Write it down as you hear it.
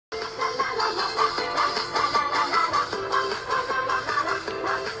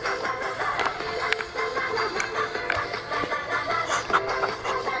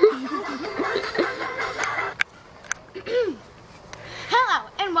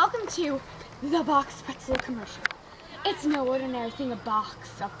to the box pretzel commercial. It's no ordinary thing, a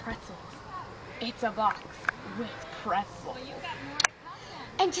box of pretzels. It's a box with pretzels.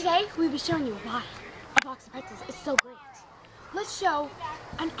 And today we'll be showing you why a box of pretzels is so great. Let's show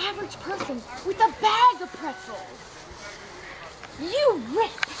an average person with a bag of pretzels. You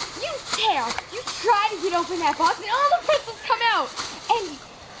rip, you tear, you try to get open that box and all the pretzels come out. And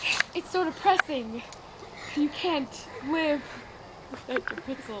it's so depressing. You can't live without your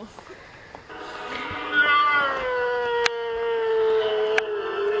pretzels.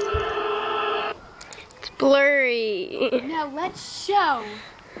 It's blurry. Now let's show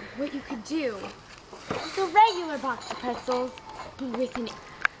what you could do with a regular box of pretzels, but with an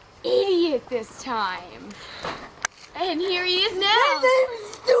idiot this time. And here he is now. My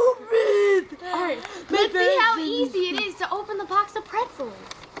name's stupid. Alright, let's see how easy it is to open the box of pretzels.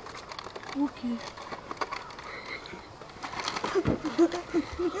 Okay.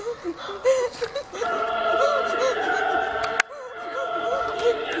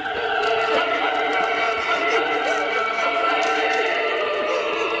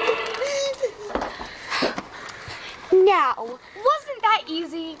 Now, wasn't that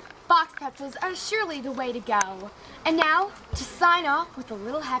easy? Box pretzels are surely the way to go. And now, to sign off with a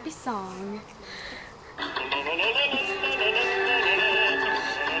little happy song.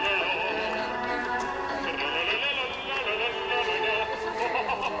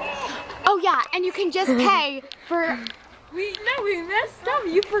 Oh yeah, and you can just pay for... We messed up.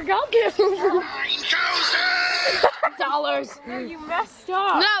 You forgot this. $9,000. $. No, you messed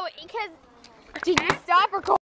up. No, because did you stop recording?